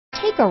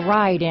Take a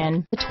ride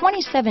in the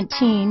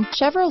 2017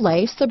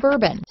 Chevrolet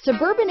Suburban.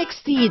 Suburban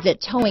exceeds at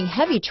towing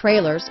heavy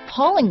trailers,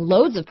 hauling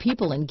loads of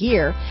people and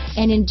gear,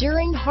 and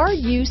enduring hard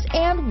use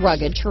and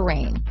rugged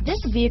terrain.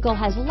 This vehicle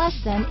has less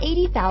than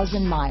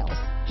 80,000 miles.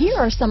 Here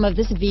are some of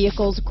this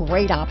vehicle's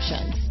great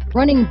options: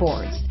 running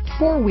boards,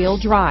 four-wheel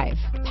drive,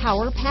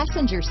 power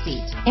passenger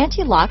seat,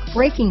 anti-lock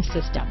braking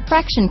system,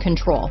 traction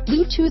control,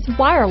 Bluetooth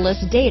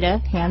wireless data,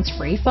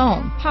 hands-free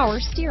phone, power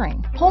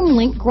steering,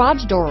 home-link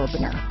garage door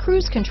opener,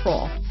 cruise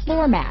control,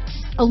 floor mats,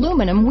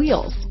 aluminum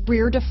wheels,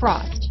 rear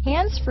defrost,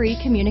 hands-free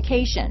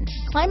communication,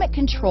 climate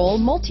control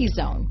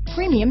multi-zone,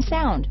 premium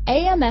sound,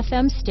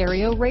 AM/FM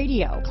stereo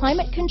radio,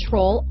 climate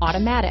control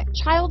automatic,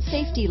 child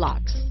safety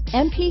locks,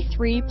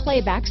 MP3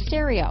 playback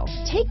stereo.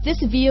 Take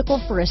this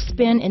vehicle for a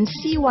spin and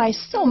see why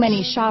so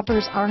many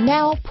shoppers are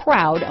now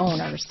proud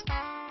owners.